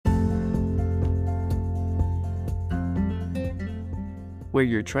Where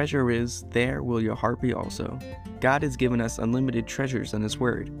your treasure is, there will your heart be also. God has given us unlimited treasures in His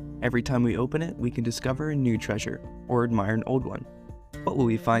Word. Every time we open it, we can discover a new treasure or admire an old one. What will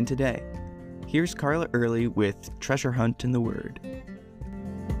we find today? Here's Carla Early with Treasure Hunt in the Word.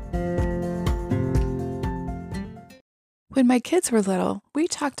 When my kids were little, we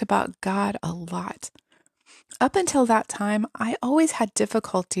talked about God a lot. Up until that time, I always had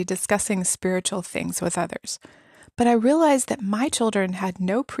difficulty discussing spiritual things with others, but I realized that my children had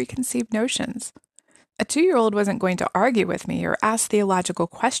no preconceived notions. A 2-year-old wasn't going to argue with me or ask theological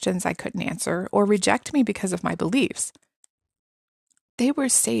questions I couldn't answer or reject me because of my beliefs. They were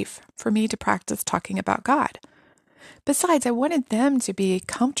safe for me to practice talking about God. Besides, I wanted them to be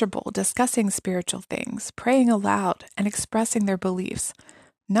comfortable discussing spiritual things, praying aloud, and expressing their beliefs,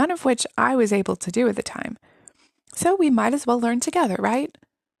 none of which I was able to do at the time. So we might as well learn together, right?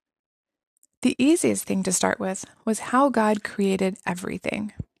 The easiest thing to start with was how God created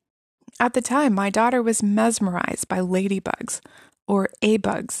everything. At the time, my daughter was mesmerized by ladybugs, or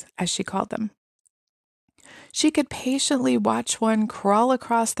A-bugs, as she called them. She could patiently watch one crawl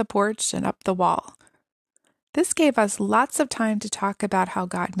across the porch and up the wall. This gave us lots of time to talk about how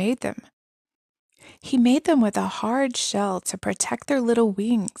God made them. He made them with a hard shell to protect their little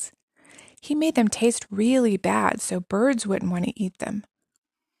wings. He made them taste really bad so birds wouldn't want to eat them.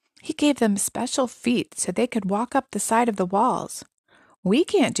 He gave them special feet so they could walk up the side of the walls. We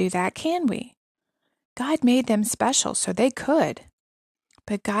can't do that, can we? God made them special so they could.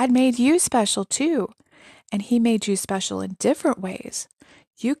 But God made you special too, and He made you special in different ways.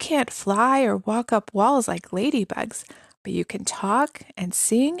 You can't fly or walk up walls like ladybugs, but you can talk and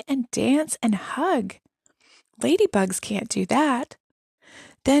sing and dance and hug. Ladybugs can't do that.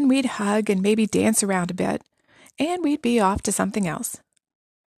 Then we'd hug and maybe dance around a bit, and we'd be off to something else.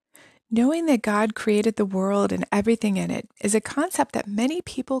 Knowing that God created the world and everything in it is a concept that many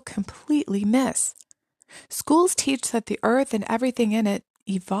people completely miss. Schools teach that the earth and everything in it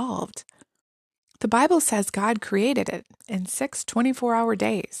evolved. The Bible says God created it in 6 24-hour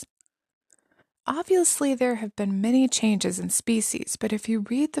days. Obviously, there have been many changes in species, but if you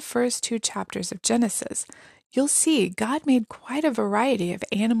read the first 2 chapters of Genesis, you'll see God made quite a variety of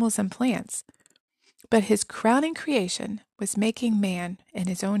animals and plants. But His crowning creation was making man in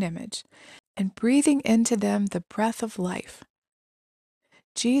His own image and breathing into them the breath of life.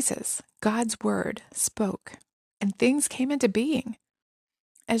 Jesus, God's Word, spoke, and things came into being.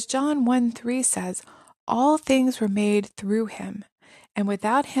 As John 1:3 says, all things were made through Him, and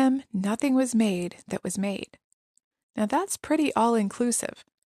without Him nothing was made that was made. Now that's pretty all-inclusive.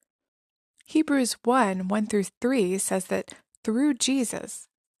 Hebrews 1:1-3 says that through Jesus,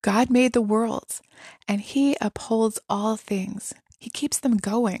 God made the worlds, and He upholds all things. He keeps them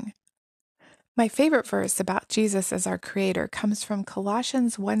going. My favorite verse about Jesus as our Creator comes from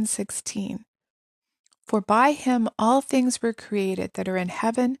Colossians 1:16. For by Him all things were created that are in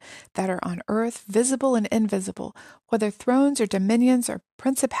heaven, that are on earth, visible and invisible, whether thrones or dominions or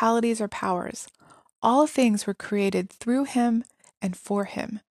principalities or powers. All things were created through Him and for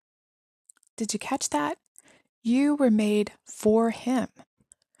Him. Did you catch that? You were made for Him.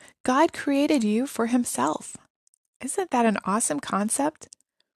 God created you for Himself. Isn't that an awesome concept?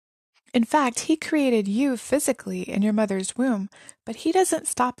 In fact, He created you physically in your mother's womb, but He doesn't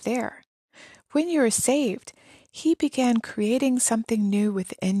stop there. When you were saved, He began creating something new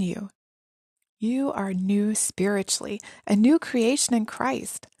within you. You are new spiritually, a new creation in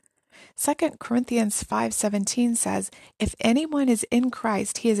Christ. 2 Corinthians 5:17 says, if anyone is in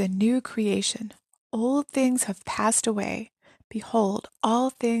Christ, he is a new creation. Old things have passed away. Behold, all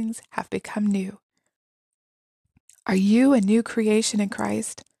things have become new. Are you a new creation in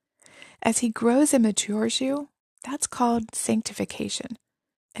Christ? As He grows and matures you, that's called sanctification.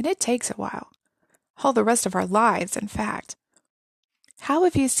 And it takes a while. All the rest of our lives, in fact. How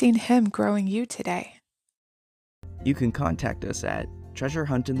have you seen Him growing you today? You can contact us at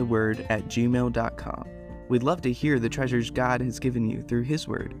treasurehuntintheword@gmail.com. We'd love to hear the treasures God has given you through His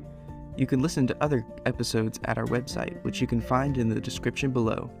Word. You can listen to other episodes at our website, which you can find in the description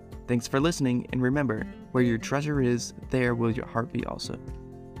below. Thanks for listening, and remember, where your treasure is, there will your heart be also.